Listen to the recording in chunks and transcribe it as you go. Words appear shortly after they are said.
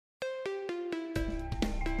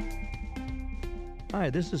Hi,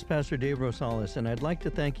 this is Pastor Dave Rosales, and I'd like to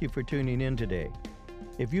thank you for tuning in today.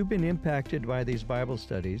 If you've been impacted by these Bible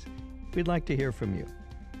studies, we'd like to hear from you.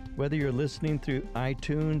 Whether you're listening through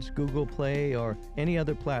iTunes, Google Play, or any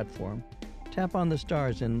other platform, tap on the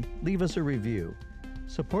stars and leave us a review.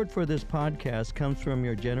 Support for this podcast comes from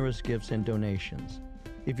your generous gifts and donations.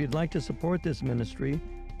 If you'd like to support this ministry,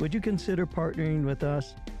 would you consider partnering with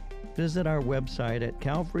us? Visit our website at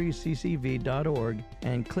calvaryccv.org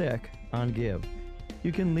and click on Give.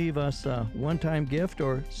 You can leave us a one-time gift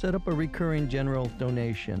or set up a recurring general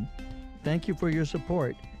donation. Thank you for your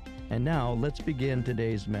support. And now let's begin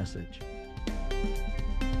today's message.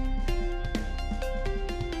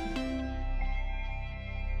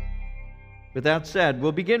 With that said,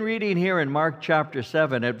 we'll begin reading here in Mark chapter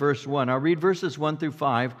 7 at verse 1. I'll read verses 1 through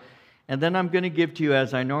 5, and then I'm going to give to you,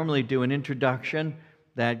 as I normally do, an introduction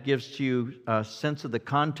that gives to you a sense of the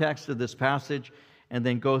context of this passage, and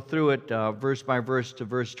then go through it verse by verse to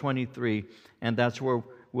verse 23, and that's where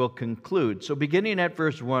we'll conclude. So beginning at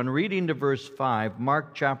verse 1, reading to verse 5,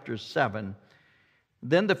 Mark chapter 7.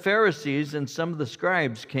 Then the Pharisees and some of the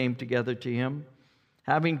scribes came together to him,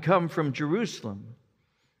 having come from Jerusalem.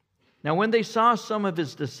 Now when they saw some of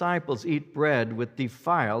his disciples eat bread with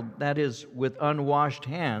defiled, that is, with unwashed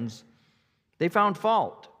hands, they found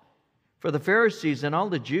fault. For the Pharisees and all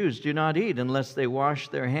the Jews do not eat unless they wash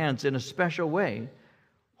their hands in a special way,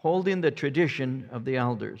 holding the tradition of the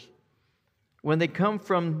elders. When they come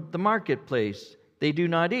from the marketplace, they do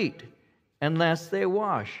not eat unless they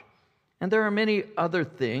wash. And there are many other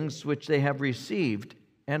things which they have received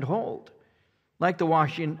and hold, like the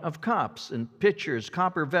washing of cups and pitchers,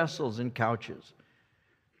 copper vessels, and couches.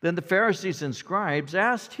 Then the Pharisees and scribes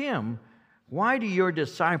asked him, "Why do your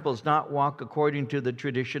disciples not walk according to the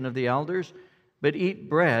tradition of the elders, but eat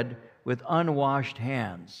bread with unwashed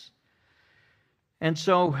hands?" And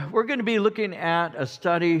so we're going to be looking at a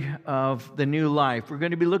study of the new life. We're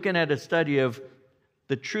going to be looking at a study of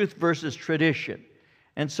the truth versus tradition.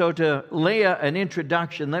 And so to lay an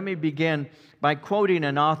introduction, let me begin by quoting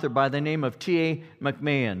an author by the name of T.A.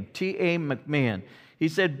 McMahon. T.A. McMahon. He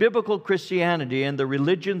said, "Biblical Christianity and the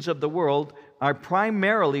religions of the world are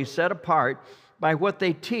primarily set apart by what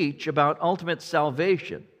they teach about ultimate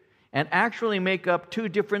salvation and actually make up two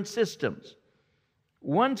different systems.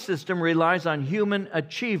 One system relies on human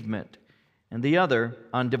achievement, and the other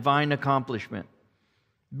on divine accomplishment.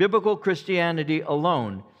 Biblical Christianity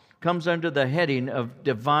alone comes under the heading of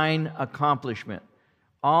divine accomplishment.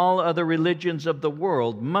 All other religions of the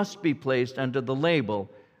world must be placed under the label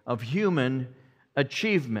of human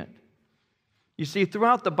achievement." You see,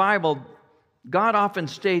 throughout the Bible, God often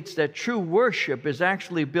states that true worship is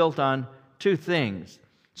actually built on two things: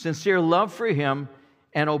 sincere love for Him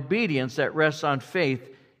and obedience that rests on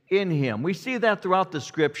faith in Him. We see that throughout the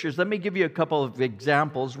Scriptures. Let me give you a couple of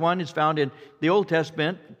examples. One is found in the Old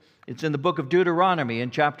Testament. It's in the book of Deuteronomy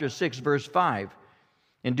in chapter 6, verse 5.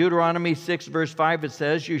 In Deuteronomy 6, verse 5, it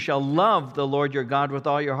says, "You shall love the Lord your God with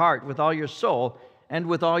all your heart, with all your soul, and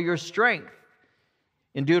with all your strength."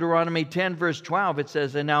 In Deuteronomy 10, verse 12, it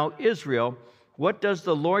says, "And now, Israel, what does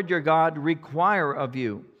the Lord your God require of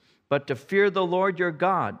you, but to fear the Lord your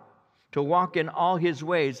God, to walk in all His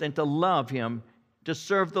ways, and to love Him, to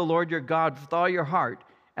serve the Lord your God with all your heart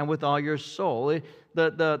and with all your soul."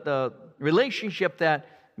 The relationship that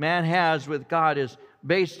man has with God is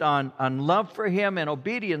based on love for Him and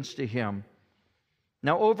obedience to Him.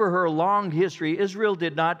 Now, over her long history, Israel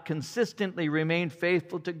did not consistently remain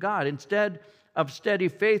faithful to God. Instead of steady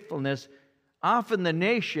faithfulness, often the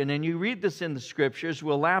nation, and you read this in the Scriptures,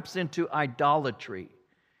 will lapse into idolatry.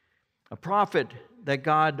 A prophet that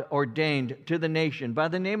God ordained to the nation by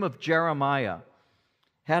the name of Jeremiah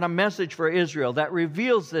had a message for Israel that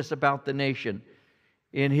reveals this about the nation.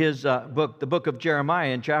 In his book, the book of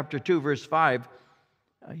Jeremiah, in chapter 2, verse 5,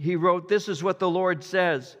 he wrote, "This is what the Lord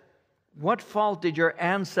says. What fault did your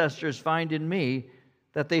ancestors find in me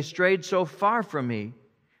that they strayed so far from me?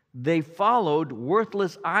 They followed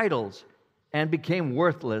worthless idols and became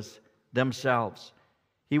worthless themselves."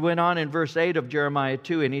 He went on in verse 8 of Jeremiah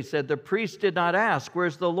 2, and he said, "The priests did not ask,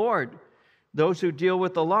 'Where's the Lord?' Those who deal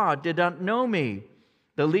with the law did not know me.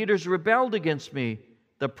 The leaders rebelled against me.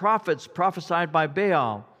 The prophets prophesied by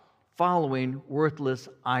Baal, following worthless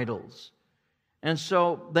idols." And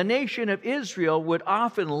so the nation of Israel would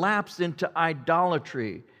often lapse into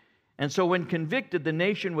idolatry. And so when convicted, the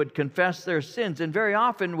nation would confess their sins and very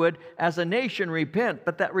often would, as a nation, repent.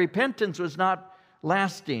 But that repentance was not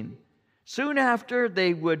lasting. Soon after,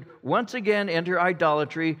 they would once again enter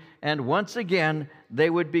idolatry, and once again, they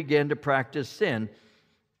would begin to practice sin.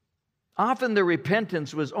 Often the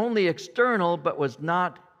repentance was only external, but was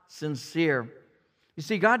not sincere. You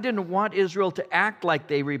see, God didn't want Israel to act like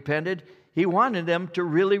they repented. He wanted them to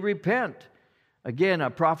really repent. Again, a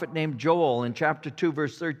prophet named Joel in chapter 2,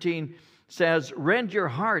 verse 13 says, "Rend your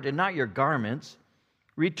heart and not your garments.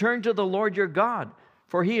 Return to the Lord your God,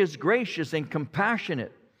 for he is gracious and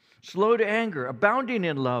compassionate, slow to anger, abounding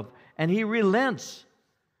in love, and he relents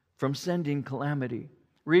from sending calamity."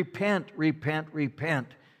 Repent, repent,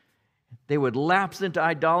 repent. They would lapse into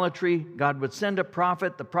idolatry. God would send a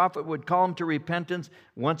prophet. The prophet would call them to repentance.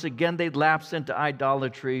 Once again, they'd lapse into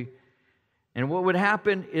idolatry. And what would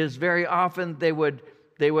happen is very often they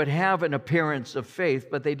would have an appearance of faith,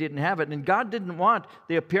 but they didn't have it. And God didn't want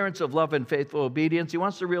the appearance of love and faithful obedience. He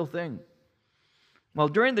wants the real thing. Well,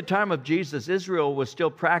 during the time of Jesus, Israel was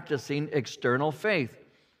still practicing external faith.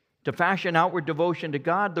 To fashion outward devotion to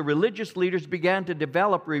God, the religious leaders began to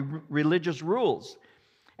develop religious rules.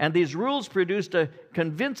 And these rules produced a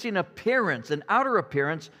convincing appearance, an outer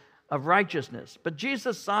appearance of righteousness. But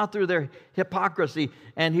Jesus saw through their hypocrisy,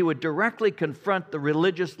 and he would directly confront the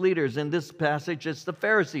religious leaders. In this passage, it's the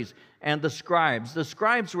Pharisees and the scribes. The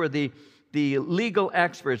scribes were the legal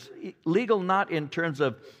experts, legal not in terms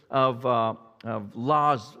of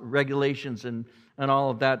laws, regulations, and all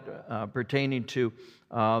of that pertaining to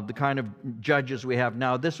the kind of judges we have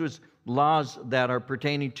now. This was laws that are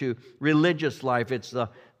pertaining to religious life. It's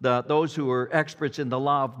those who were experts in the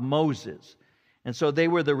law of Moses. And so they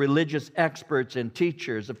were the religious experts and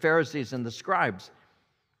teachers, the Pharisees and the scribes.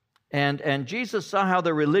 And Jesus saw how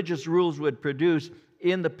the religious rules would produce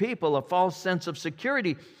in the people a false sense of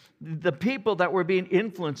security. The people that were being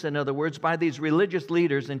influenced, in other words, by these religious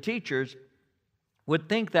leaders and teachers would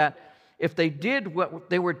think that if they did what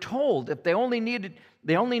they were told, if they only needed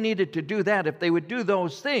to do that, if they would do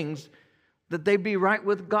those things, that they'd be right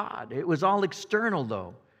with God. It was all external,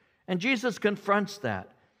 though. And Jesus confronts that.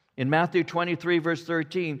 In Matthew 23, verse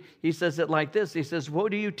 13, he says it like this. He says, "Woe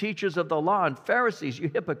to you, teachers of the law and Pharisees, you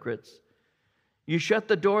hypocrites! You shut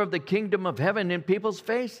the door of the kingdom of heaven in people's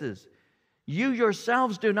faces. You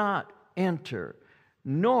yourselves do not enter,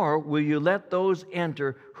 nor will you let those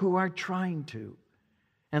enter who are trying to."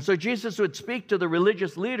 And so Jesus would speak to the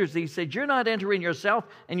religious leaders. He said, "You're not entering yourself,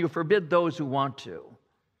 and you forbid those who want to."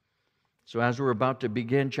 So as we're about to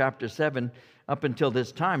begin chapter 7, up until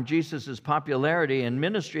this time, Jesus' popularity and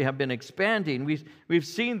ministry have been expanding. We've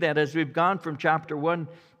seen that as we've gone from chapter 1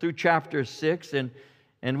 through chapter 6.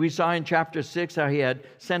 And we saw in chapter 6 how he had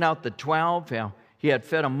sent out the 12, how he had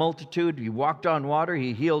fed a multitude, he walked on water,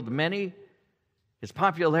 he healed many. His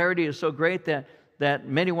popularity is so great that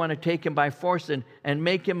many want to take him by force and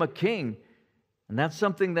make him a king. And that's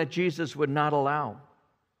something that Jesus would not allow.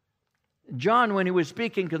 John, when he was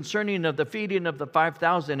speaking concerning of the feeding of the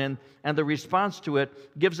 5,000 and the response to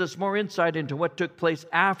it, gives us more insight into what took place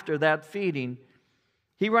after that feeding.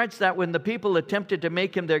 He writes that when the people attempted to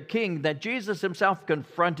make him their king, that Jesus himself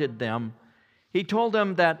confronted them. He told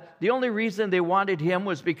them that the only reason they wanted him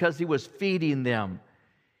was because he was feeding them.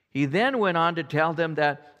 He then went on to tell them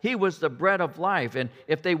that he was the bread of life, and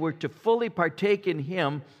if they were to fully partake in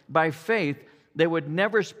him by faith, they would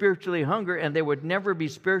never spiritually hunger and they would never be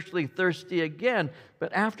spiritually thirsty again.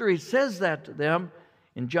 But after he says that to them,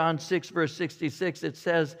 in John 6, verse 66, it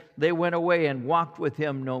says, they went away and walked with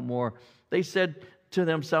him no more. They said to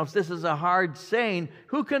themselves, "This is a hard saying.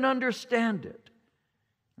 Who can understand it?"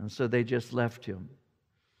 And so they just left him.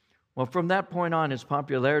 Well, from that point on, his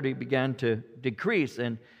popularity began to decrease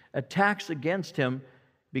and attacks against him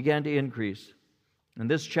began to increase. And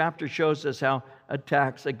this chapter shows us how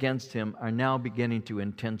attacks against him are now beginning to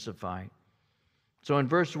intensify. So in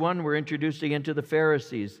verse 1, we're introducing into the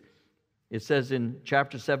Pharisees. It says in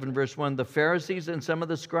chapter 7, verse 1, "The Pharisees and some of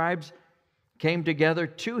the scribes came together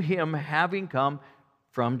to him, having come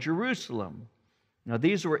from Jerusalem." Now,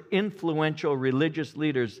 these were influential religious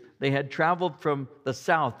leaders. They had traveled from the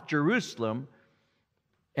south, Jerusalem,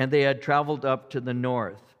 and they had traveled up to the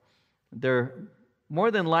north. They're more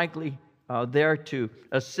than likely there to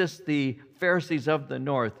assist the Pharisees of the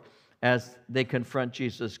north as they confront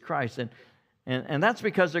Jesus Christ. And that's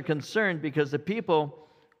because they're concerned because the people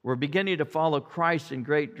were beginning to follow Christ in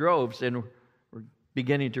great droves and were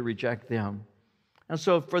beginning to reject them. And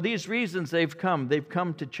so for these reasons they've come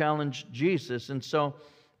to challenge Jesus. And so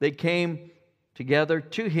they came together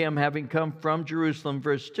to him, having come from Jerusalem,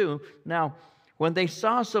 verse 2. Now, when they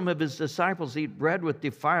saw some of his disciples eat bread with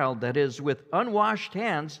defiled, that is, with unwashed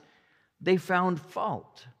hands, they found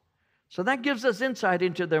fault. So that gives us insight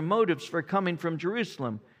into their motives for coming from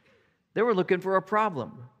Jerusalem. They were looking for a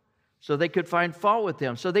problem, so they could find fault with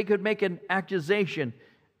him, so they could make an accusation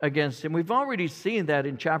against him. We've already seen that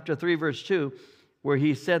in chapter 3, verse 2, where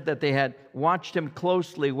he said that they had watched him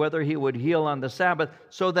closely whether he would heal on the Sabbath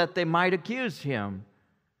so that they might accuse him.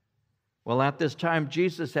 Well, at this time,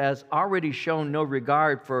 Jesus has already shown no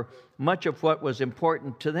regard for much of what was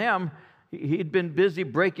important to them. He'd been busy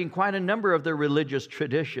breaking quite a number of their religious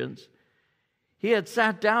traditions. He had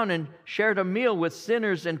sat down and shared a meal with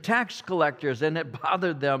sinners and tax collectors, and it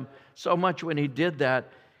bothered them so much when he did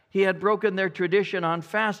that. He had broken their tradition on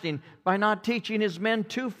fasting by not teaching his men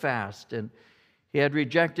to fast, and he had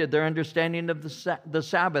rejected their understanding of the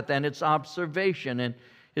Sabbath and its observation, and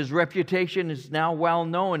his reputation is now well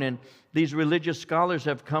known, and these religious scholars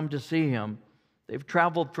have come to see him. They've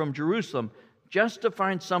traveled from Jerusalem just to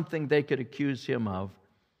find something they could accuse him of.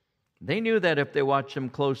 They knew that if they watched him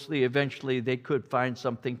closely, eventually they could find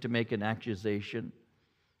something to make an accusation.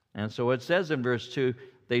 And so it says in verse 2,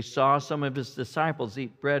 they saw some of his disciples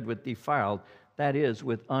eat bread with defiled, that is,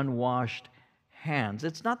 with unwashed hands.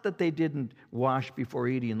 It's not that they didn't wash before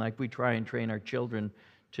eating like we try and train our children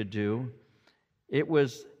to do. It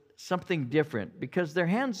was something different because their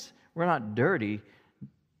hands were not dirty.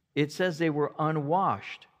 It says they were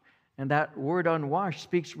unwashed. And that word unwashed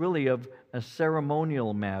speaks really of a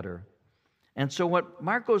ceremonial matter. And so what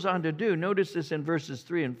Mark goes on to do, notice this in verses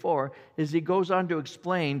 3 and 4, is he goes on to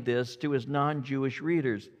explain this to his non-Jewish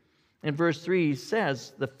readers. In verse 3 he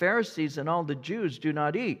says, the Pharisees and all the Jews do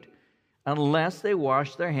not eat unless they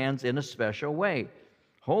wash their hands in a special way,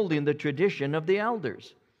 holding the tradition of the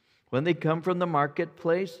elders. When they come from the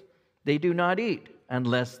marketplace, they do not eat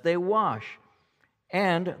unless they wash.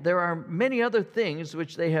 And there are many other things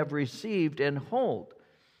which they have received and hold,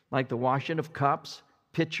 like the washing of cups,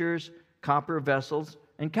 pitchers, copper vessels,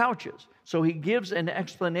 and couches. So he gives an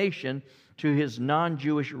explanation to his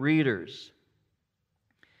non-Jewish readers.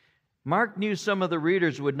 Mark knew some of the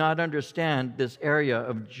readers would not understand this area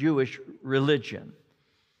of Jewish religion.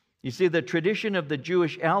 You see, the tradition of the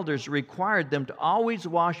Jewish elders required them to always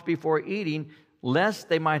wash before eating, lest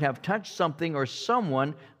they might have touched something or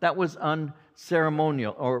someone that was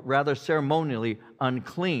unceremonial, or rather ceremonially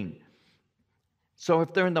unclean. So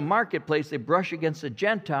if they're in the marketplace, they brush against a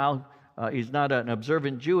Gentile. He's not an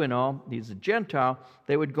observant Jew and all. He's a Gentile.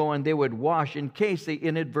 They would go and they would wash in case they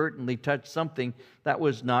inadvertently touched something that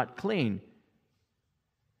was not clean.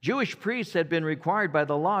 Jewish priests had been required by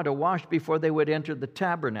the law to wash before they would enter the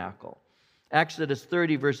tabernacle. Exodus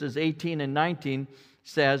 30, verses 18 and 19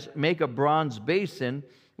 says, make a bronze basin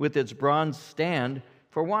with its bronze stand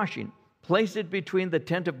for washing. Place it between the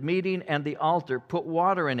tent of meeting and the altar. Put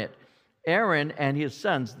water in it. Aaron and his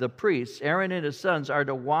sons, the priests, Aaron and his sons are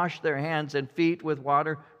to wash their hands and feet with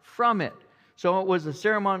water from it. So it was a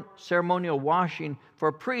ceremonial washing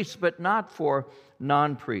for priests, but not for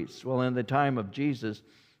non-priests. Well, in the time of Jesus,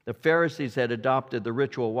 the Pharisees had adopted the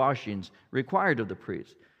ritual washings required of the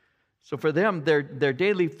priests. So for them, their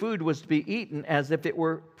daily food was to be eaten as if it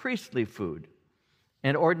were priestly food.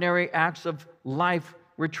 And ordinary acts of life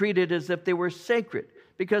were treated as if they were sacred,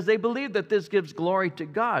 because they believed that this gives glory to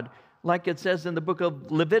God. Like it says in the book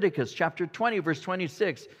of Leviticus, chapter 20, verse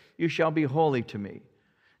 26, you shall be holy to me.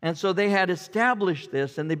 And so they had established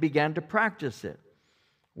this and they began to practice it.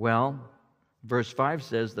 Well, verse 5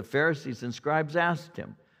 says, the Pharisees and scribes asked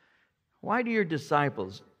him, why do your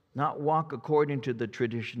disciples not walk according to the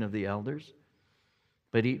tradition of the elders,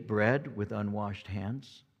 but eat bread with unwashed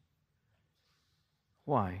hands?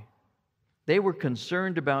 Why? They were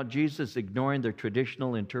concerned about Jesus ignoring their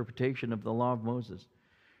traditional interpretation of the law of Moses.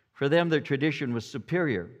 For them, their tradition was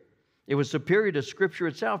superior. It was superior to Scripture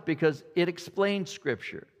itself because it explained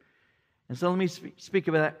Scripture. And so let me speak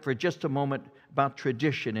about that for just a moment, about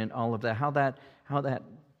tradition and all of that, how that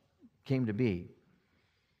came to be.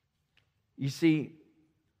 You see,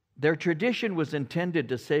 their tradition was intended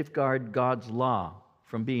to safeguard God's law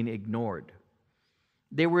from being ignored.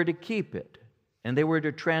 They were to keep it, and they were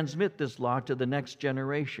to transmit this law to the next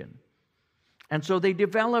generation. And so they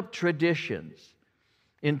developed traditions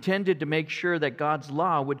intended to make sure that God's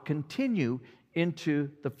law would continue into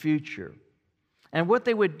the future. And what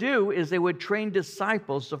they would do is they would train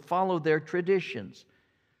disciples to follow their traditions,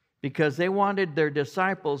 because they wanted their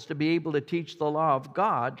disciples to be able to teach the law of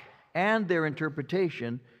God and their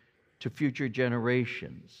interpretation to future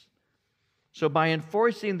generations. So by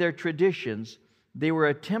enforcing their traditions, they were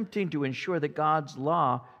attempting to ensure that God's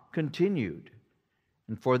law continued.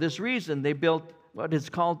 And for this reason, they built what is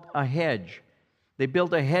called a hedge. They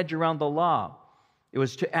built a hedge around the law. It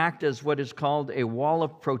was to act as what is called a wall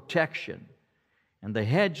of protection. And the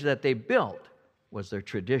hedge that they built was their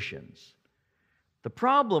traditions. The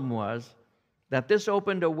problem was that this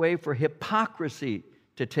opened a way for hypocrisy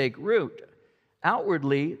to take root.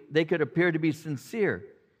 Outwardly, they could appear to be sincere,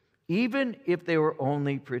 even if they were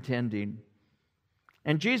only pretending.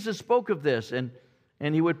 And Jesus spoke of this, and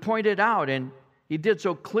he would point it out, and he did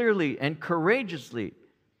so clearly and courageously.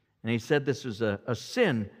 And he said this was a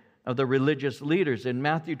sin of the religious leaders. In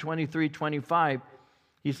Matthew 23:25,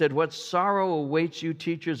 he said, "What sorrow awaits you,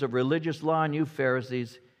 teachers of religious law, and you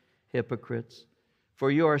Pharisees, hypocrites!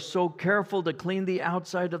 For you are so careful to clean the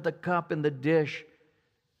outside of the cup and the dish,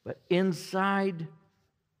 but inside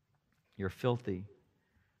you're filthy,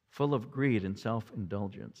 full of greed and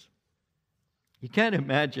self-indulgence." You can't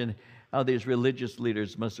imagine how these religious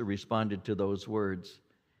leaders must have responded to those words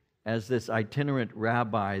as this itinerant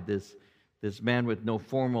rabbi, this man with no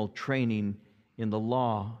formal training in the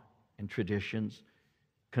law and traditions,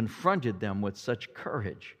 confronted them with such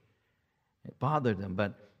courage. It bothered them,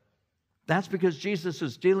 but that's because Jesus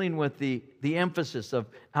was dealing with the emphasis of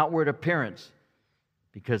outward appearance,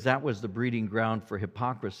 because that was the breeding ground for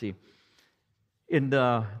hypocrisy. In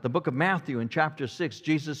the book of Matthew, in chapter 6,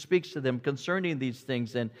 Jesus speaks to them concerning these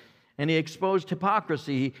things, and he exposed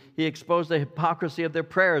hypocrisy. He exposed the hypocrisy of their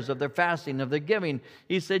prayers, of their fasting, of their giving.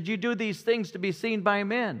 He said, you do these things to be seen by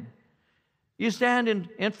men. You stand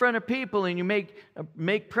in front of people and you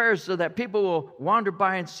make prayers so that people will wander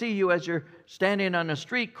by and see you as you're standing on a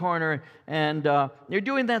street corner, and you're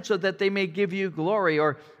doing that so that they may give you glory.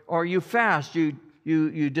 Or you fast,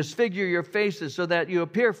 you disfigure your faces so that you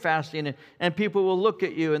appear fasting, and people will look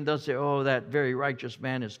at you and they'll say, oh, that very righteous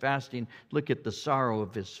man is fasting. Look at the sorrow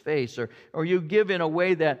of his face. Or you give in a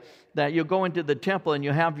way that you go into the temple and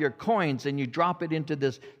you have your coins and you drop it into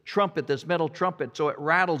this trumpet, this metal trumpet, so it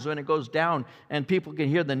rattles when it goes down and people can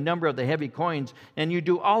hear the number of the heavy coins. And you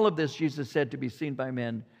do all of this, Jesus said, to be seen by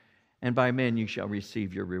men, and by men you shall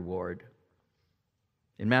receive your reward.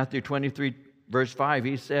 In Matthew 23, Verse 5,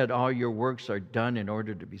 he said, all your works are done in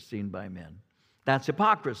order to be seen by men. That's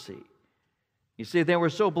hypocrisy. You see, they were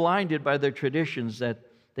so blinded by their traditions that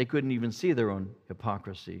they couldn't even see their own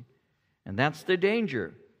hypocrisy. And that's the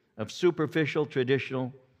danger of superficial,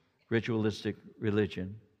 traditional, ritualistic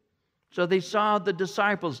religion. So they saw the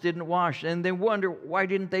disciples didn't wash, and they wonder, why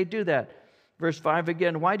didn't they do that? Verse 5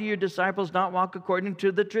 again, why do your disciples not walk according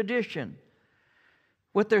to the tradition?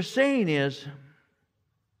 What they're saying is,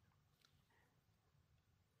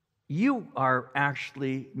 you are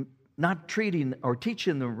actually not treating or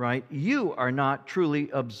teaching them right. You are not truly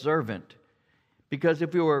observant. Because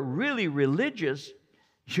if you were really religious,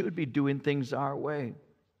 you would be doing things our way.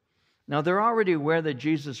 Now, they're already aware that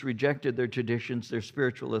Jesus rejected their traditions, their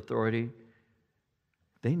spiritual authority.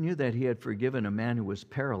 They knew that he had forgiven a man who was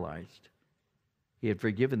paralyzed. He had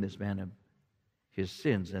forgiven this man of his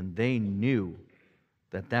sins, and they knew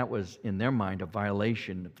that that was, in their mind, a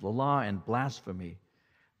violation of the law and blasphemy.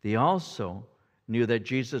 They also knew that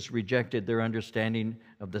Jesus rejected their understanding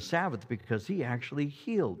of the Sabbath because he actually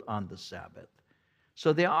healed on the Sabbath.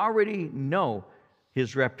 So they already know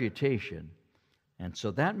his reputation. And so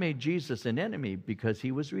that made Jesus an enemy because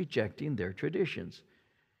he was rejecting their traditions.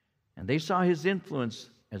 And they saw his influence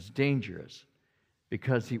as dangerous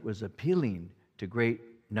because he was appealing to great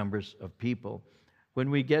numbers of people. When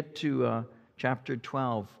we get to chapter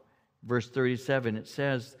 12, verse 37, it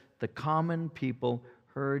says, the common people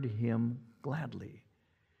heard him gladly.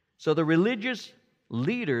 So the religious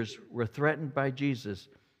leaders were threatened by Jesus,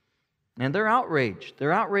 and they're outraged.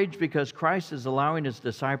 They're outraged because Christ is allowing his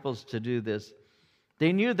disciples to do this.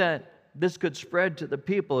 They knew that this could spread to the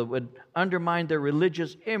people. It would undermine their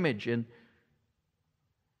religious image, and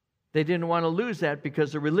they didn't want to lose that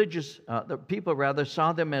because the people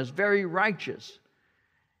saw them as very righteous.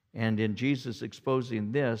 And in Jesus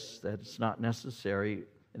exposing this, that it's not necessary,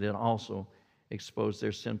 it also expose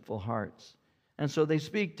their sinful hearts. And so they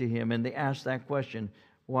speak to him and they ask that question,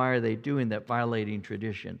 why are they doing that, violating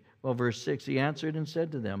tradition? Well, verse 6, he answered and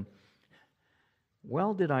said to them,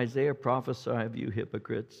 well did Isaiah prophesy of you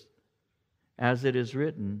hypocrites, as it is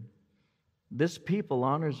written, this people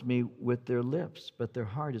honors me with their lips, but their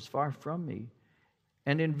heart is far from me.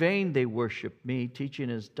 And in vain they worship me, teaching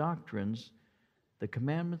as doctrines the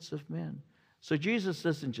commandments of men. So Jesus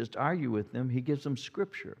doesn't just argue with them, he gives them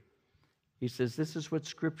scripture. He says, this is what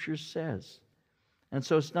Scripture says. And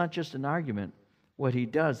so it's not just an argument. What he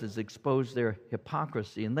does is expose their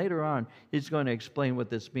hypocrisy. And later on, he's going to explain what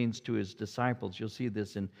this means to his disciples. You'll see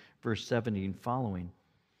this in verse 17 following.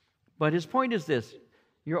 But his point is this,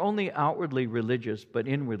 you're only outwardly religious, but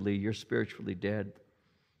inwardly you're spiritually dead.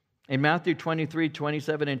 In Matthew 23,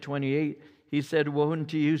 27 and 28, he said, woe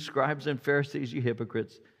unto you, scribes and Pharisees, you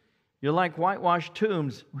hypocrites. You're like whitewashed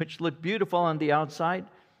tombs, which look beautiful on the outside,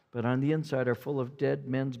 but on the inside are full of dead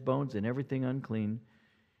men's bones and everything unclean.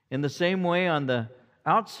 In the same way, on the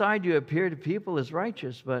outside you appear to people as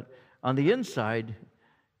righteous, but on the inside,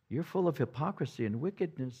 you're full of hypocrisy and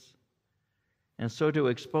wickedness. And so to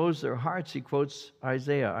expose their hearts, he quotes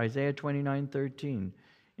Isaiah 29:13.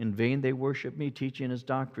 In vain they worship me, teaching as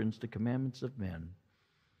doctrines the commandments of men.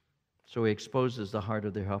 So he exposes the heart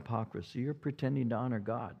of their hypocrisy. You're pretending to honor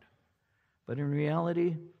God. But in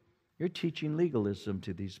reality, you're teaching legalism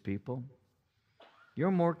to these people. You're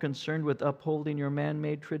more concerned with upholding your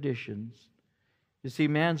man-made traditions. You see,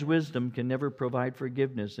 man's wisdom can never provide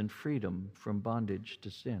forgiveness and freedom from bondage to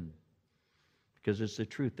sin, because it's the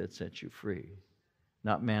truth that sets you free,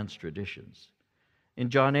 not man's traditions. In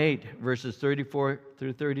John 8, verses 34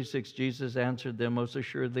 through 36, Jesus answered them, most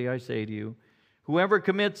assuredly I say to you, whoever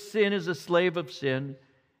commits sin is a slave of sin,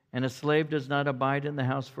 and a slave does not abide in the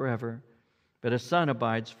house forever, but a son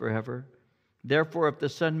abides forever. Therefore, if the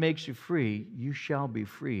Son makes you free, you shall be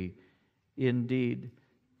free indeed.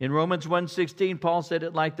 In Romans 1:16, Paul said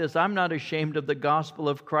it like this, I'm not ashamed of the gospel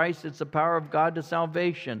of Christ. It's the power of God to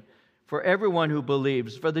salvation for everyone who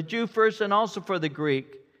believes, for the Jew first and also for the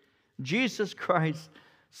Greek. Jesus Christ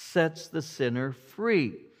sets the sinner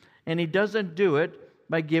free. And he doesn't do it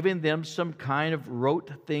by giving them some kind of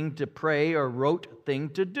rote thing to pray or rote thing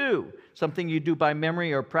to do, something you do by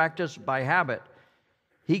memory or practice by habit.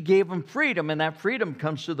 He gave them freedom, and that freedom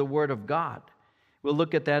comes through the Word of God. We'll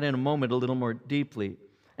look at that in a moment a little more deeply.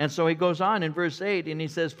 And so he goes on in verse 8, and he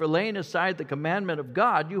says, for laying aside the commandment of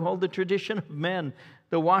God, you hold the tradition of men,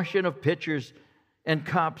 the washing of pitchers and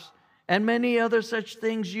cups, and many other such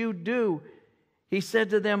things you do. He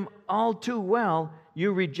said to them, all too well,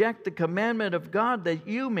 you reject the commandment of God that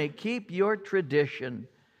you may keep your tradition.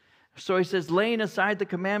 So he says, laying aside the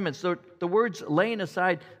commandments. So the words laying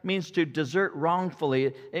aside means to desert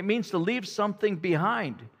wrongfully. It means to leave something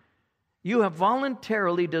behind. You have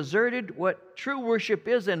voluntarily deserted what true worship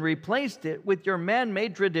is and replaced it with your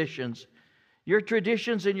man-made traditions. Your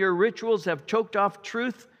traditions and your rituals have choked off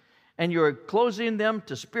truth, and you're closing them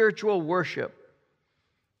to spiritual worship.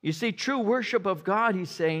 You see, true worship of God, he's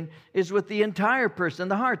saying, is with the entire person,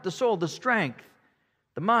 the heart, the soul, the strength,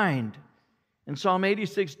 the mind. In Psalm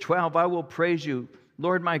 86:12, I will praise you,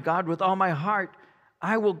 Lord my God, with all my heart.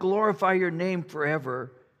 I will glorify your name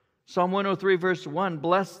forever. Psalm 103, verse 1,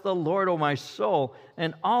 bless the Lord, O my soul,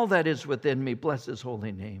 and all that is within me, bless his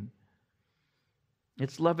holy name.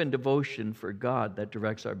 It's love and devotion for God that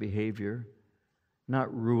directs our behavior,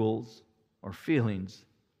 not rules or feelings.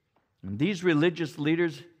 And these religious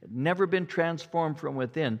leaders had never been transformed from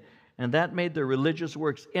within, and that made their religious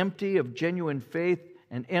works empty of genuine faith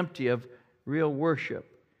and empty of real worship.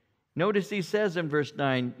 Notice he says in verse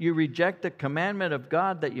 9, you reject the commandment of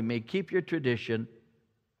God that you may keep your tradition.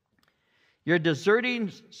 You're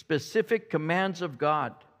deserting specific commands of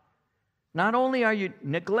God. Not only are you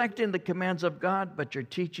neglecting the commands of God, but you're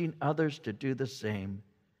teaching others to do the same.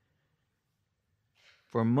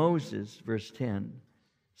 For Moses, verse 10,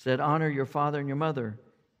 said, honor your father and your mother,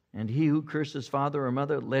 and he who curses father or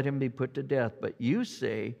mother, let him be put to death. But you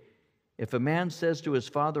say, if a man says to his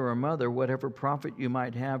father or mother, whatever profit you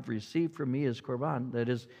might have received from me is korban, that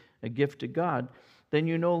is a gift to God, then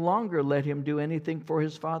you no longer let him do anything for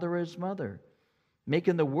his father or his mother,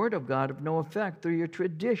 making the word of God of no effect through your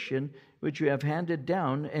tradition, which you have handed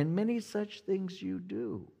down, and many such things you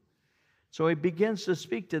do. So he begins to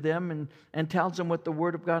speak to them and tells them what the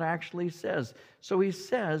word of God actually says. So he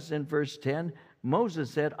says in verse 10, Moses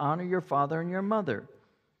said, honor your father and your mother,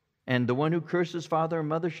 and the one who curses father or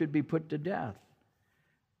mother should be put to death.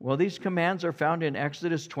 Well, these commands are found in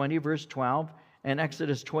Exodus 20, verse 12, and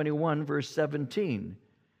Exodus 21, verse 17.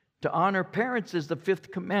 To honor parents is the fifth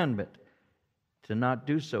commandment. To not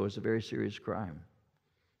do so is a very serious crime.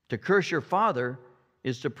 To curse your father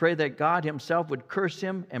is to pray that God himself would curse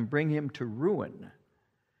him and bring him to ruin.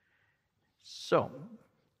 So,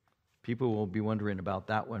 people will be wondering about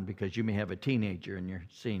that one because you may have a teenager and you're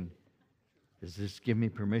saying, does this give me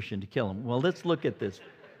permission to kill him? Well, let's look at this.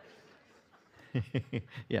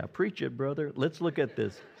 Yeah, preach it, brother. Let's look at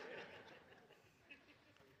this.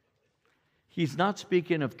 He's not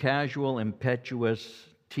speaking of casual, impetuous,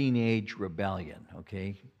 teenage rebellion,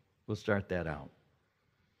 okay? We'll start that out.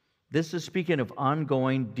 This is speaking of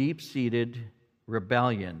ongoing, deep-seated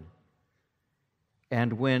rebellion.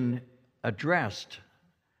 And when addressed,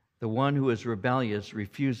 the one who is rebellious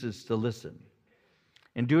refuses to listen.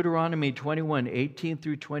 In Deuteronomy 21, 18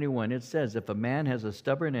 through 21, it says, if a man has a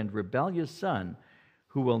stubborn and rebellious son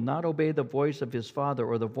who will not obey the voice of his father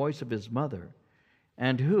or the voice of his mother,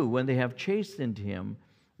 and who, when they have chastened him,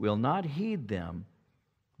 will not heed them,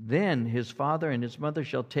 then his father and his mother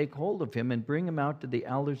shall take hold of him and bring him out to the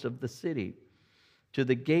elders of the city, to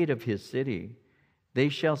the gate of his city. They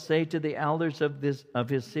shall say to the elders of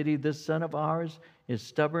his city, this son of ours is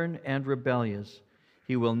stubborn and rebellious.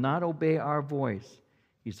 He will not obey our voice.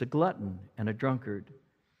 He's a glutton and a drunkard.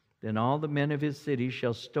 Then all the men of his city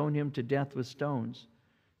shall stone him to death with stones.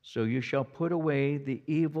 So you shall put away the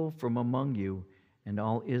evil from among you, and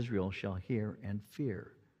all Israel shall hear and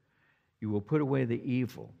fear. You will put away the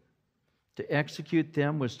evil. To execute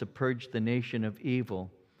them was to purge the nation of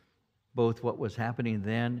evil, both what was happening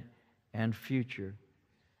then and future.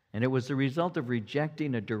 And it was the result of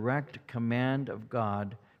rejecting a direct command of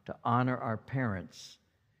God to honor our parents.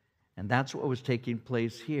 And that's what was taking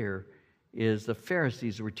place here, is the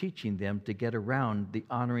Pharisees were teaching them to get around the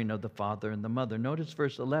honoring of the father and the mother. Notice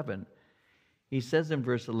verse 11. He says in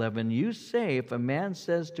verse 11, you say, if a man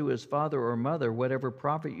says to his father or mother, whatever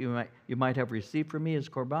profit you might have received from me is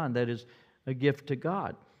korban, that is a gift to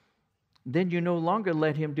God, then you no longer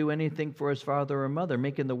let him do anything for his father or mother,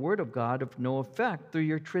 making the word of God of no effect through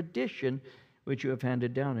your tradition, which you have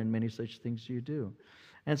handed down, and many such things you do.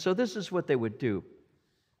 And so this is what they would do.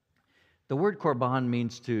 The word korban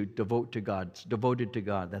means to devote to God. It's devoted to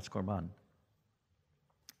God. That's korban.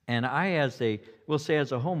 And we'll say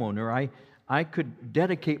as a homeowner, I could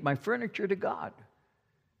dedicate my furniture to God.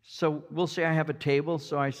 So we'll say I have a table,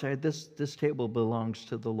 so I say this table belongs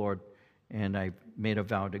to the Lord, and I made a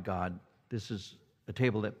vow to God. This is a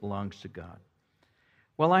table that belongs to God.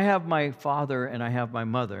 Well, I have my father and I have my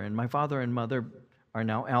mother, and my father and mother are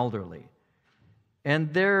now elderly.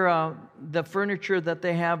 And the furniture that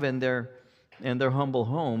they have in their humble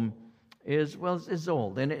home is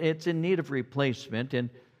old, and it's in need of replacement. And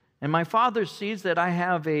my father sees that I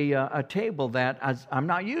have a table that I'm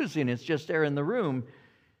not using. It's just there in the room.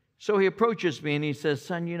 So he approaches me and he says,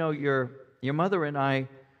 son, your mother and I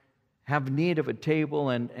have need of a table,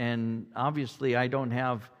 and obviously I don't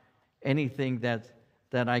have anything that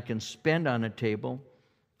I can spend on a table.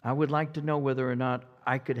 I would like to know whether or not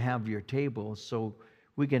I could have your table so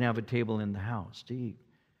we can have a table in the house to eat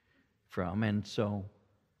from. And so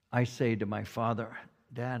I say to my father,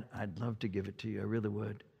 Dad, I'd love to give it to you. I really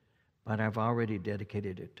would. But I've already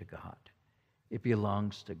dedicated it to God. It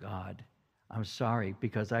belongs to God. I'm sorry,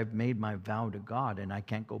 because I've made my vow to God and I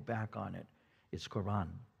can't go back on it. It's korban.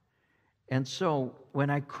 And so when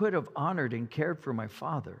I could have honored and cared for my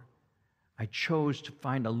father, I chose to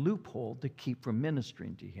find a loophole to keep from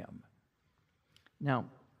ministering to him. Now,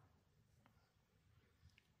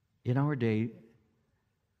 in our day,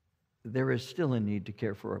 there is still a need to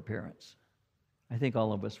care for our parents. I think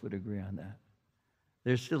all of us would agree on that.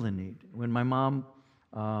 There's still a need. When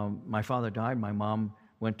my father died, my mom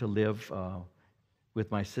went to live with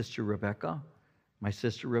my sister Rebecca. My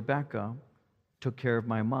sister Rebecca took care of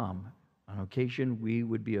my mom. On occasion, we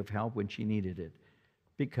would be of help when she needed it,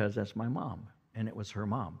 because that's my mom, and it was her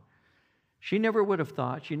mom. She never would have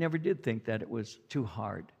thought, she never did think that it was too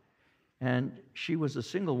hard. And she was a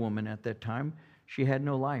single woman at that time. She had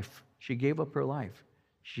no life. She gave up her life.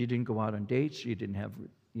 She didn't go out on dates. She didn't have,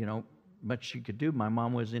 much she could do. My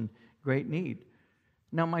mom was in great need.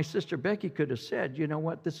 Now, my sister Becky could have said, you know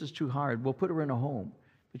what, this is too hard. We'll put her in a home.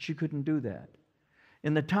 But she couldn't do that.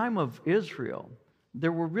 In the time of Israel,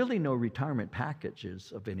 there were really no retirement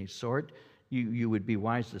packages of any sort. You would be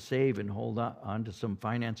wise to save and hold on to some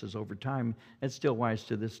finances over time. It's still wise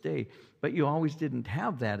to this day. But you always didn't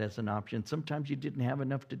have that as an option. Sometimes you didn't have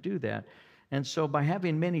enough to do that. And so by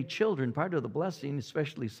having many children, part of the blessing,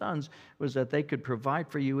 especially sons, was that they could provide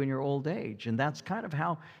for you in your old age. And that's kind of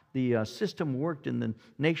how the system worked in the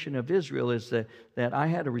nation of Israel, is that I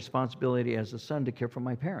had a responsibility as a son to care for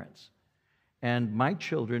my parents. And my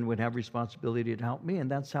children would have responsibility to help me,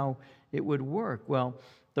 and that's how it would work. Well,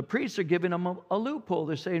 the priests are giving them a loophole.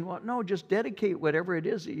 They're saying, well, no, just dedicate whatever it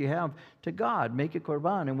is that you have to God. Make it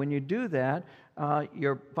korban. And when you do that,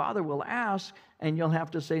 your father will ask, and you'll have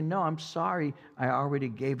to say, no, I'm sorry, I already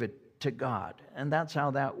gave it to God. And that's how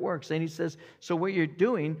that works. And he says, so what you're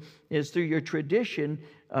doing is through your tradition,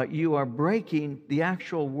 you are breaking the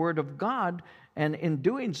actual word of God, and in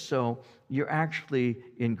doing so, you're actually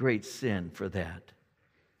in great sin for that.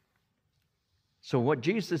 So what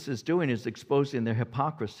Jesus is doing is exposing their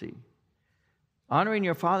hypocrisy. Honoring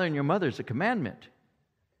your father and your mother is a commandment,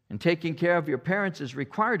 and taking care of your parents is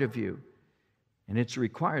required of you, and it's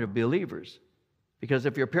required of believers. Because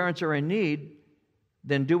if your parents are in need,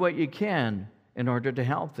 then do what you can in order to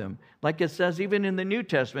help them. Like it says even in the New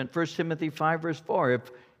Testament, 1 Timothy 5, verse 4,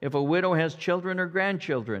 if a widow has children or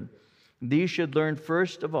grandchildren, these should learn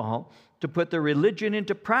first of all to put their religion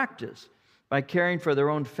into practice by caring for their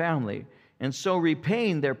own family, and so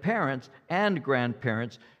repaying their parents and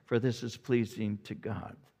grandparents, for this is pleasing to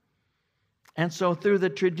God. And so through the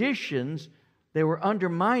traditions They were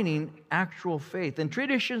undermining actual faith. And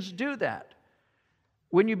traditions do that.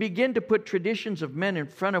 When you begin to put traditions of men in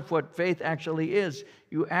front of what faith actually is,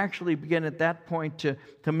 you actually begin at that point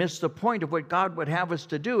to miss the point of what God would have us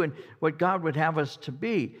to do and what God would have us to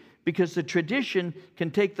be. Because the tradition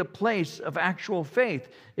can take the place of actual faith.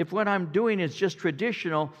 If what I'm doing is just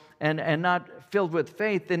traditional and not filled with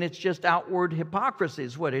faith, then it's just outward hypocrisy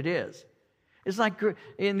is what it is. It's like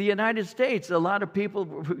in the United States, a lot of people,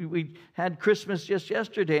 we had Christmas just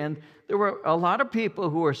yesterday, and there were a lot of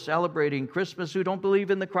people who were celebrating Christmas who don't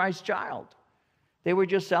believe in the Christ child. They were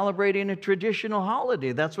just celebrating a traditional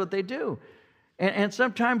holiday. That's what they do. And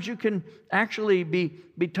sometimes you can actually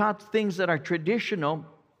be taught things that are traditional,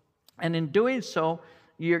 and in doing so,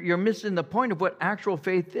 you're missing the point of what actual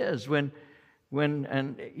faith is. I'll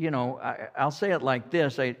say it like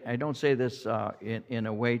this. I don't say this in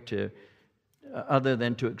a way to other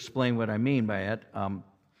than to explain what I mean by it.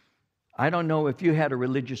 I don't know if you had a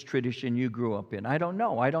religious tradition you grew up in. I don't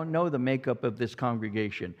know. I don't know the makeup of this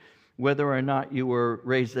congregation, whether or not you were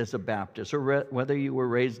raised as a Baptist, or whether you were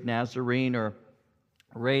raised Nazarene or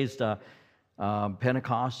raised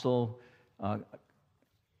Pentecostal,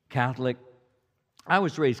 Catholic. I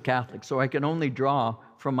was raised Catholic, so I can only draw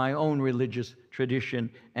from my own religious tradition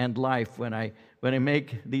and life when I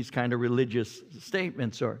make these kind of religious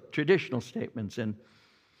statements or traditional statements. And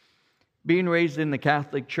being raised in the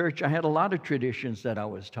Catholic Church, I had a lot of traditions that I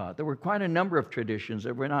was taught. There were quite a number of traditions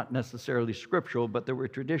that were not necessarily scriptural, but they were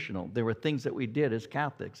traditional. There were things that we did as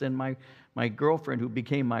Catholics. And my girlfriend, who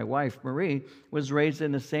became my wife, Marie, was raised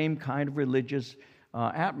in the same kind of religious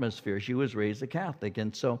atmosphere. She was raised a Catholic,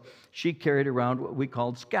 and so she carried around what we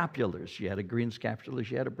called scapulars. She had a green scapular,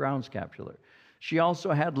 she had a brown scapular. She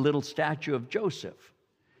also had a little statue of Joseph,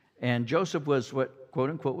 and Joseph was what, quote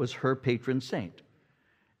unquote, was her patron saint.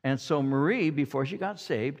 And so Marie, before she got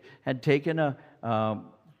saved, had taken a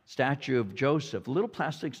statue of Joseph, a little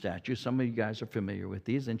plastic statue. Some of you guys are familiar with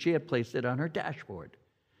these, and she had placed it on her dashboard,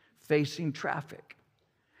 facing traffic.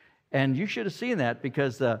 And you should have seen that,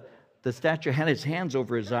 because the statue had his hands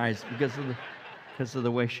over his eyes because of the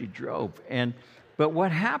way she drove. But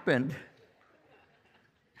what happened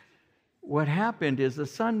is the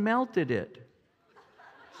sun melted it.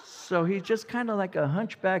 So he's just kind of like a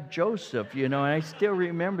hunchback Joseph, and I still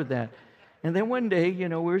remember that. And then one day, we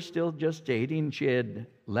were still just dating. She had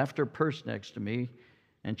left her purse next to me,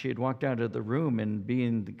 and she had walked out of the room, and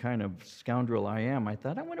being the kind of scoundrel I am, I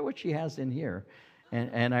thought, I wonder what she has in here.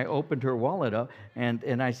 And I opened her wallet up,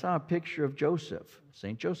 and I saw a picture of Joseph,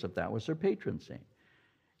 St. Joseph. That was her patron saint.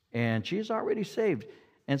 And she's already saved.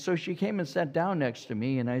 And so she came and sat down next to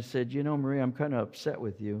me, and I said, Marie, I'm kind of upset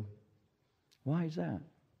with you. Why is that?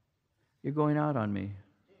 You're going out on me.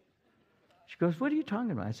 She goes, what are you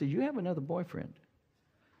talking about? I said, you have another boyfriend.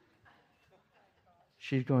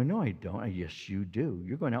 She's going, no, I don't. Yes, you do.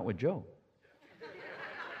 You're going out with Joe.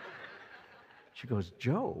 She goes,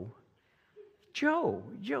 Joe? Joe.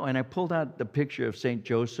 And I pulled out the picture of St.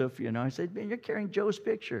 Joseph, I said, man, you're carrying Joe's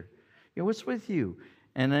picture. What's with you?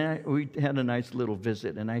 And then we had a nice little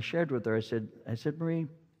visit, and I shared with her, I said, Marie,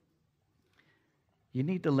 you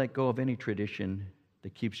need to let go of any tradition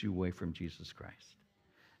that keeps you away from Jesus Christ.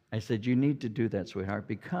 I said, you need to do that, sweetheart,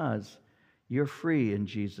 because you're free in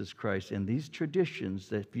Jesus Christ, and these traditions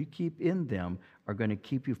that if you keep in them are going to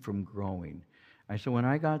keep you from growing. I said, when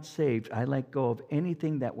I got saved, I let go of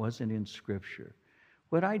anything that wasn't in Scripture.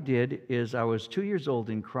 What I did is I was 2 years old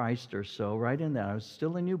in Christ or so, right in that. I was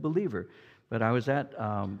still a new believer, but I was at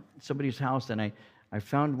somebody's house, and I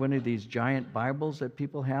found one of these giant Bibles that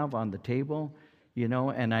people have on the table,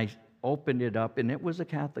 and I opened it up, and it was a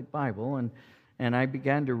Catholic Bible, and I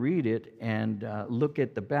began to read it and look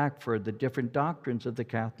at the back for the different doctrines of the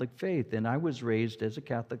Catholic faith. And I was raised as a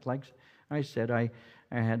Catholic, like I said. I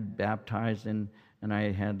had baptized, and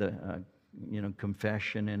I had the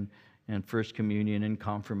confession and First Communion and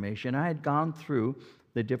confirmation. I had gone through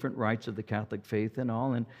the different rites of the Catholic faith and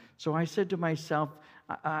all. And so I said to myself,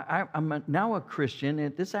 I'm now a Christian.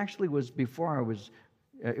 And this actually was before I was,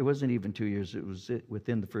 it wasn't even 2 years. It was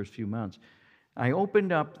within the first few months. I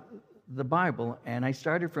opened up the Bible, and I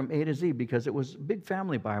started from A to Z because it was a big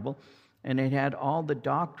family Bible, and it had all the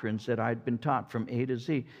doctrines that I'd been taught from A to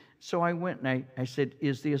Z. So I went and I said,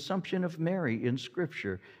 is the Assumption of Mary in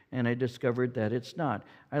Scripture? And I discovered that it's not.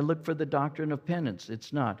 I looked for the doctrine of penance.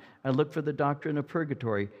 It's not. I looked for the doctrine of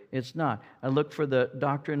purgatory. It's not. I looked for the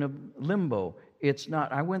doctrine of limbo. It's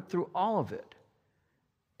not. I went through all of it.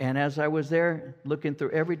 And as I was there looking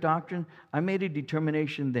through every doctrine, I made a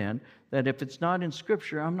determination then that if it's not in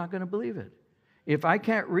Scripture, I'm not going to believe it. If I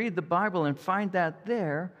can't read the Bible and find that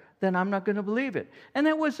there, then I'm not going to believe it. And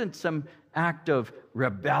that wasn't some act of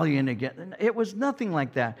rebellion against. It was nothing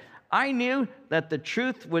like that. I knew that the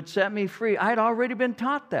truth would set me free. I had already been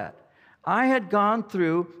taught that. I had gone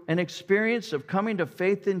through an experience of coming to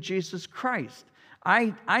faith in Jesus Christ.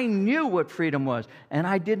 I knew what freedom was, and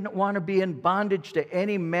I didn't want to be in bondage to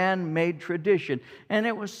any man-made tradition. And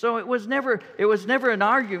it was never an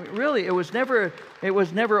argument, really. It was never,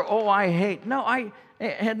 oh, I hate. No,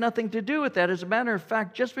 it had nothing to do with that. As a matter of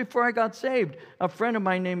fact, just before I got saved, a friend of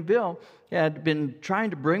mine named Bill had been trying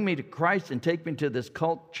to bring me to Christ and take me to this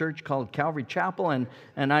cult church called Calvary Chapel,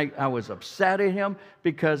 and I was upset at him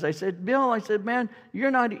because I said, Bill, man,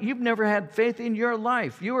 you've never had faith in your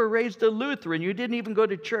life. You were raised a Lutheran. You didn't even go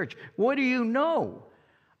to church. What do you know?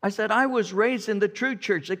 I said, I was raised in the true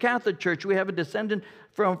church, the Catholic Church. We have a descendant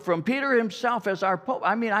from Peter himself as our Pope.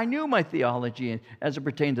 I mean, I knew my theology as it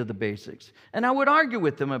pertained to the basics. And I would argue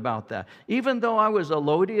with them about that. Even though I was a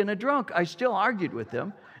loady and a drunk, I still argued with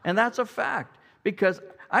them. And that's a fact, because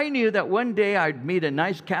I knew that one day I'd meet a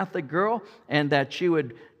nice Catholic girl and that she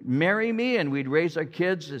would marry me and we'd raise our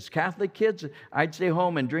kids as Catholic kids. I'd stay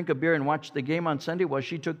home and drink a beer and watch the game on Sunday while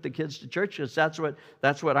she took the kids to church, because that's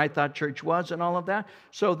what I thought church was and all of that.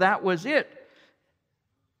 So that was it.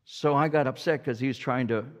 So I got upset because he was trying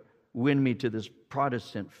to win me to this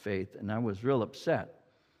Protestant faith, and I was real upset.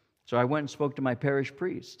 So I went and spoke to my parish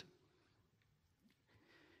priest.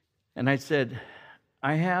 And I said,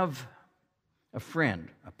 I have a friend,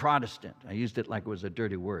 a Protestant. I used it like it was a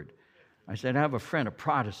dirty word. I said, I have a friend, a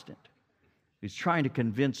Protestant, who's trying to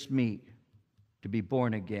convince me to be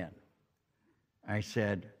born again. I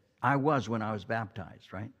said, I was when I was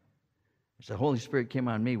baptized, right? The Holy Spirit came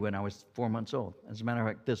on me when I was 4 months old. As a matter of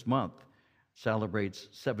fact, this month celebrates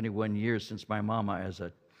 71 years since my mama, as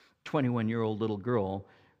a 21-year-old little girl,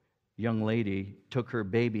 young lady, took her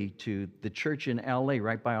baby to the church in L.A.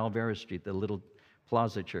 right by Alvera Street, the little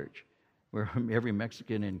Plaza Church, where every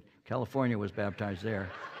Mexican in California was baptized there.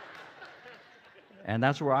 And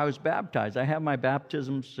that's where I was baptized. I have my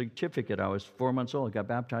baptism certificate. I was 4 months old. I got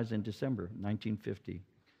baptized in December 1950.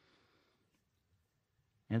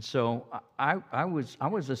 And so I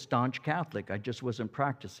was a staunch Catholic. I just wasn't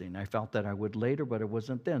practicing. I felt that I would later, but it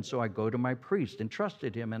wasn't then. So I go to my priest and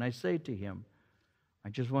trusted him, and I say to him, I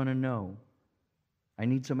just want to know. I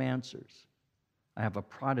need some answers. I have a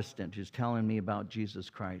Protestant who's telling me about Jesus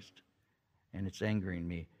Christ, and it's angering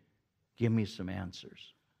me. Give me some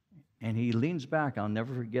answers. And he leans back. I'll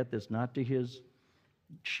never forget this, not to his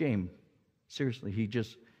shame. Seriously, he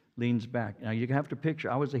just leans back. Now, you have to picture,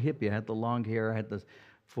 I was a hippie. I had the long hair. I had the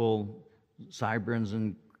full sideburns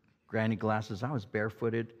and granny glasses. I was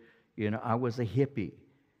barefooted. I was a hippie.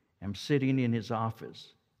 I'm sitting in his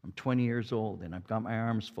office. I'm 20 years old, and I've got my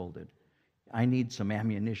arms folded. I need some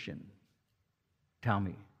ammunition. Tell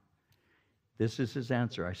me. This is his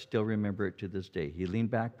answer. I still remember it to this day. He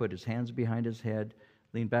leaned back, put his hands behind his head,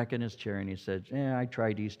 leaned back in his chair, and he said, I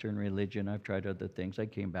tried Eastern religion. I've tried other things. I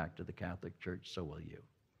came back to the Catholic Church. So will you.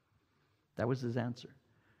 That was his answer.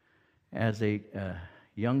 As a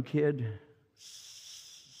young kid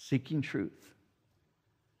seeking truth,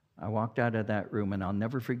 I walked out of that room, and I'll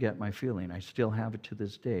never forget my feeling. I still have it to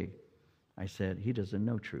this day. I said, he doesn't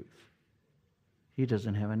know truth. He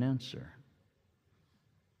doesn't have an answer.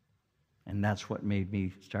 And that's what made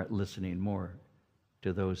me start listening more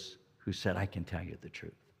to those who said, I can tell you the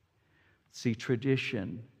truth. See,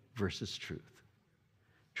 tradition versus truth.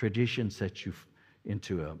 Tradition sets you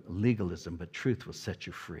into a legalism, but truth will set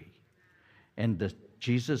you free. And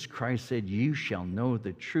Jesus Christ said, you shall know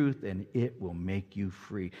the truth, and it will make you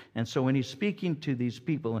free. And so when he's speaking to these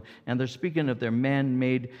people, and they're speaking of their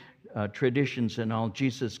man-made traditions and all,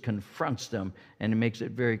 Jesus confronts them, and he makes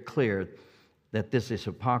it very clear that this is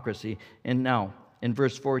hypocrisy. And now, in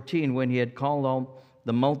verse 14, when he had called all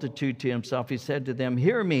the multitude to himself, he said to them,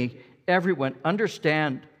 hear me, everyone,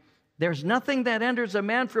 understand. There's nothing that enters a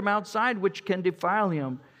man from outside which can defile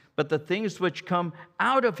him, but the things which come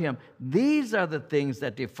out of him, these are the things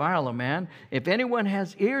that defile a man. If anyone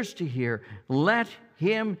has ears to hear, let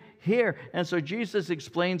him hear. And so Jesus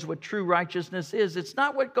explains what true righteousness is. It's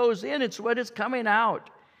not what goes in, it's what is coming out.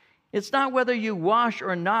 It's not whether you wash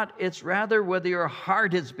or not, it's rather whether your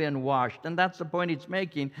heart has been washed. And that's the point he's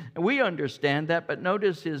making. And we understand that, but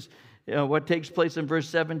notice what takes place in verse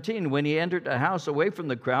 17. When he entered a house away from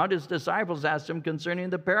the crowd, his disciples asked him concerning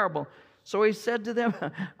the parable. So he said to them,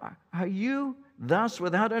 are you thus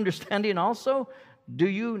without understanding also? Do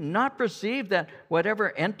you not perceive that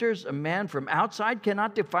whatever enters a man from outside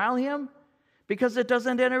cannot defile him? Because it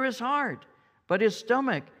doesn't enter his heart, but his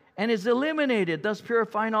stomach, and is eliminated, thus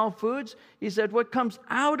purifying all foods. He said, what comes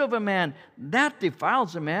out of a man, that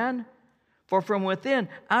defiles a man. For from within,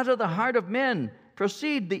 out of the heart of men,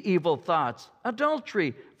 proceed the evil thoughts,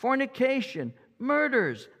 adultery, fornication,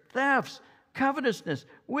 murders, thefts, covetousness,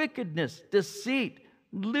 wickedness, deceit,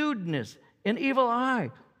 lewdness, an evil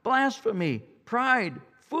eye, blasphemy, pride,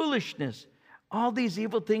 foolishness. All these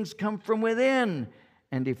evil things come from within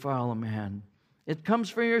and defile a man. It comes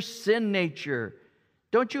from your sin nature.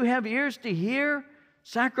 Don't you have ears to hear?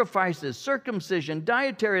 Sacrifices, circumcision,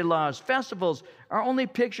 dietary laws, festivals are only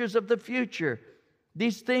pictures of the future.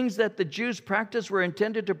 These things that the Jews practiced were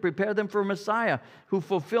intended to prepare them for Messiah, who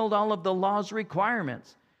fulfilled all of the law's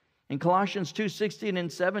requirements. In Colossians 2:16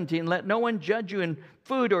 and 17, let no one judge you in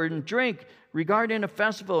food or in drink, regarding a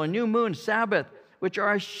festival, a new moon, Sabbath, which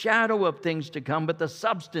are a shadow of things to come, but the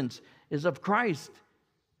substance is of Christ.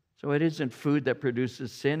 So it isn't food that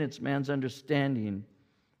produces sin, it's man's understanding.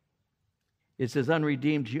 It's his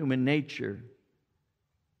unredeemed human nature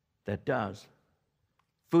that does.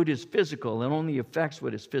 Food is physical and only affects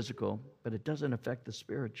what is physical, but it doesn't affect the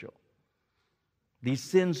spiritual. These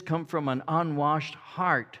sins come from an unwashed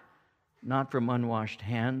heart, not from unwashed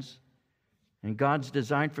hands. And God's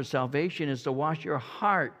design for salvation is to wash your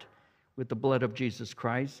heart with the blood of Jesus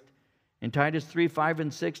Christ. In Titus 3:5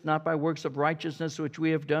 and 6, not by works of righteousness which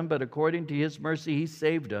we have done, but according to his mercy he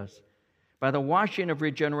saved us, by the washing of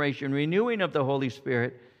regeneration, renewing of the Holy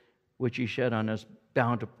Spirit, which he shed on us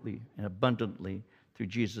bountifully and abundantly through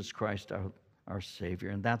Jesus Christ, our Savior.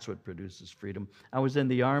 And that's what produces freedom. I was in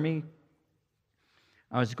the Army.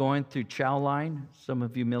 I was going through chow line. Some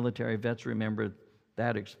of you military vets remember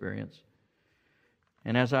that experience.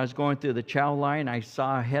 And as I was going through the chow line, I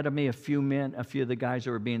saw ahead of me a few of the guys who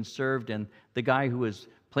were being served, and the guy who was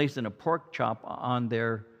placing a pork chop on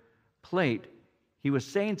their plate, he was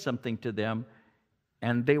saying something to them,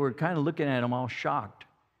 and they were kind of looking at him all shocked.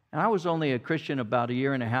 And I was only a Christian about a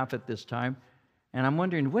year and a half at this time, and I'm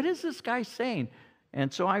wondering, what is this guy saying?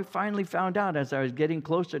 And so I finally found out as I was getting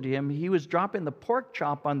closer to him, he was dropping the pork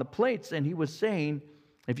chop on the plates, and he was saying,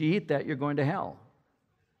 if you eat that, you're going to hell.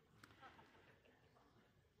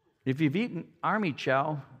 If you've eaten army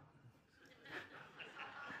chow,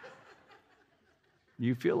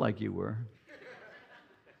 you feel like you were.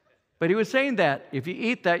 But he was saying that if you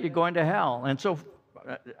eat that, you're going to hell. And so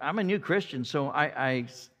I'm a new Christian, so I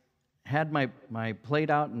had my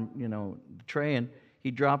plate out and, the tray, and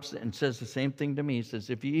he drops it and says the same thing to me. He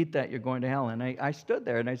says, if you eat that, you're going to hell. And I stood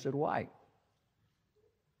there and I said, why?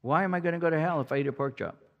 Why am I going to go to hell if I eat a pork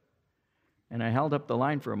chop? And I held up the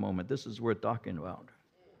line for a moment. This is worth talking about.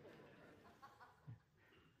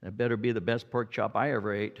 That better be the best pork chop I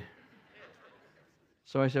ever ate.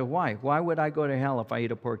 So I said, why? Why would I go to hell if I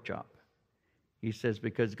eat a pork chop? He says,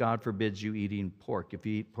 because God forbids you eating pork. If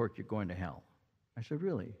you eat pork, you're going to hell. I said,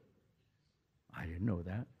 really? I didn't know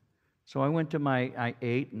that. So I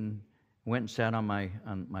ate and went and sat on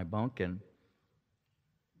my bunk, and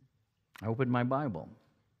I opened my Bible.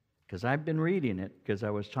 Because I've been reading it, because I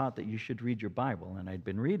was taught that you should read your Bible, and I'd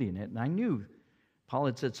been reading it, and I knew Paul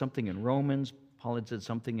had said something in Romans, Paul had said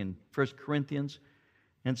something in 1 Corinthians,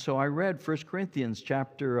 and so I read 1 Corinthians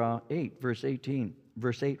chapter 8, verse 18,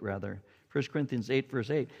 verse 8 rather, 1 Corinthians 8, verse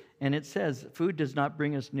 8, and it says, food does not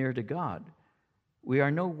bring us near to God. We are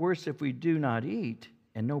no worse if we do not eat,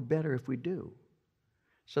 and no better if we do.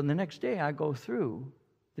 So the next day I go through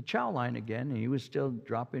the chow line again, and he was still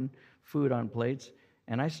dropping food on plates,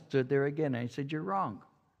 and I stood there again, and I said, you're wrong.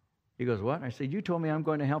 He goes, what? I said, you told me I'm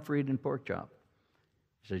going to hell for eating pork chop.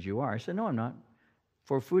 He says, you are. I said, no, I'm not.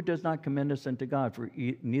 For food does not commend us unto God. For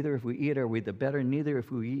neither if we eat are we the better, neither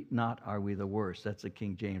if we eat not are we the worse. That's the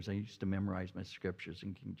King James. I used to memorize my scriptures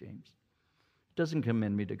in King James. It doesn't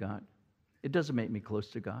commend me to God. It doesn't make me close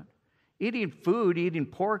to God. Eating food, eating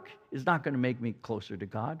pork is not going to make me closer to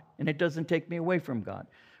God, and it doesn't take me away from God.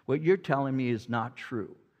 What you're telling me is not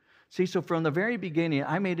true. See, so from the very beginning,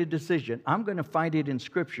 I made a decision. I'm going to find it in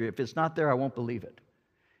Scripture. If it's not there, I won't believe it.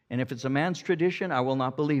 And if it's a man's tradition, I will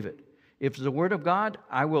not believe it. If it's the Word of God,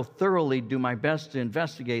 I will thoroughly do my best to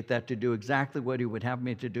investigate that, to do exactly what He would have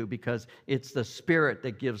me to do, because it's the Spirit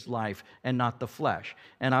that gives life and not the flesh.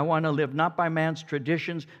 And I want to live not by man's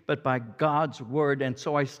traditions, but by God's Word. And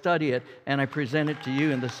so I study it and I present it to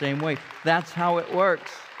you in the same way. That's how it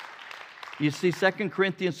works. You see, 2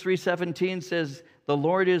 Corinthians 3:17 says, the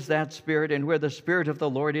Lord is that Spirit, and where the Spirit of the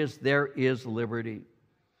Lord is, there is liberty.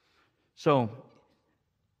 So,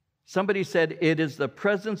 somebody said, it is the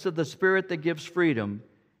presence of the Spirit that gives freedom,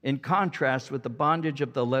 in contrast with the bondage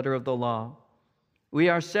of the letter of the law. We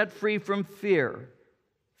are set free from fear,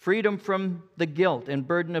 freedom from the guilt and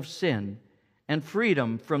burden of sin, and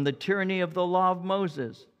freedom from the tyranny of the law of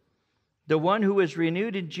Moses. The one who is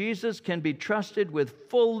renewed in Jesus can be trusted with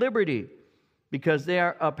full liberty because they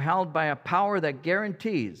are upheld by a power that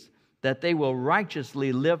guarantees that they will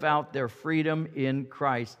righteously live out their freedom in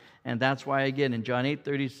Christ. And that's why, again, in John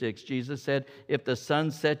 8:36, Jesus said, if the Son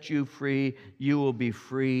sets you free, you will be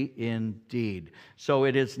free indeed. So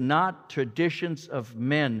it is not traditions of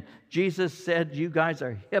men. Jesus said, you guys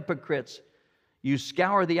are hypocrites. You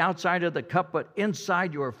scour the outside of the cup, but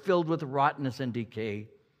inside you are filled with rottenness and decay.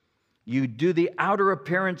 You do the outer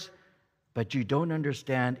appearance, but you don't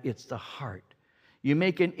understand it's the heart. You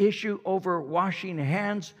make an issue over washing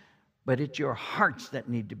hands, but it's your hearts that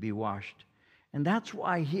need to be washed. And that's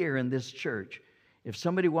why here in this church, if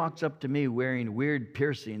somebody walks up to me wearing weird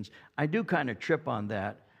piercings, I do kind of trip on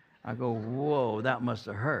that. I go, whoa, that must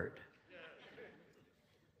have hurt.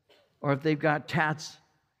 Or if they've got tats,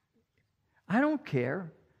 I don't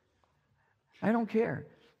care. I don't care.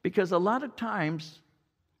 Because a lot of times,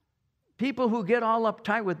 people who get all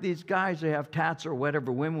uptight with these guys who have tats or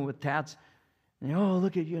whatever, women with tats, and oh,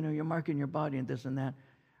 look at you, you're marking your body and this and that.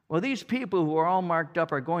 Well, these people who are all marked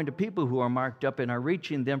up are going to people who are marked up and are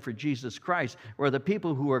reaching them for Jesus Christ, where the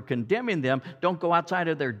people who are condemning them don't go outside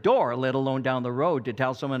of their door, let alone down the road, to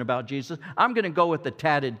tell someone about Jesus. I'm going to go with the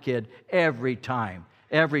tatted kid every time,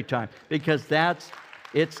 because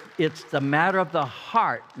it's the matter of the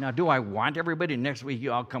heart. Now, do I want everybody next week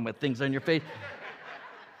you all come with things on your face?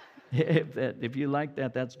 If you like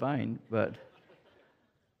that, that's fine, but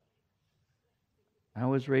I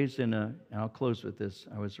was raised and I'll close with this.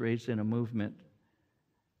 I was raised in a movement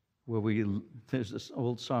where there's this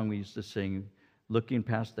old song we used to sing, looking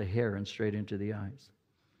past the hair and straight into the eyes.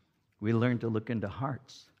 We learned to look into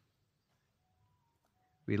hearts.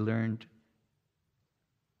 We learned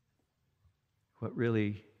what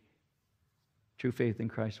really true faith in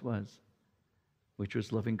Christ was, which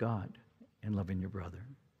was loving God and loving your brother.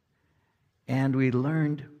 And we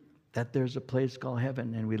learned that there's a place called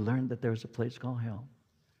heaven, and we learned that there's a place called hell.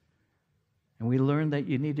 And we learned that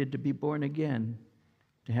you needed to be born again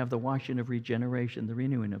to have the washing of regeneration, the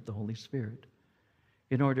renewing of the Holy Spirit,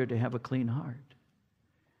 in order to have a clean heart.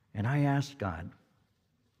 And I asked God,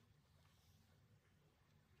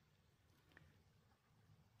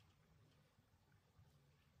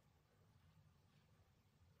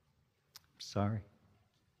 sorry.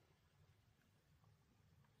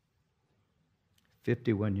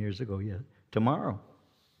 51 years ago, yet tomorrow,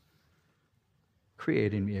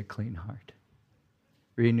 create in me a clean heart,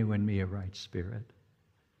 renew in me a right spirit,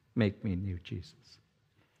 make me new, Jesus.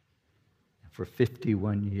 And for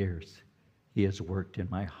 51 years, He has worked in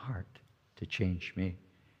my heart to change me,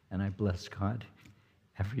 and I bless God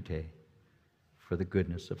every day for the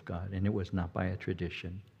goodness of God. And it was not by a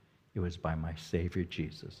tradition, it was by my Savior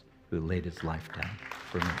Jesus, who laid His life down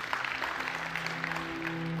for me.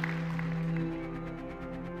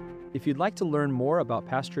 If you'd like to learn more about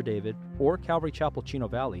Pastor David or Calvary Chapel Chino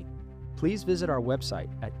Valley, please visit our website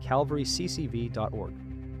at calvaryccv.org.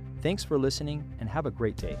 Thanks for listening and have a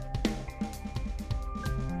great day.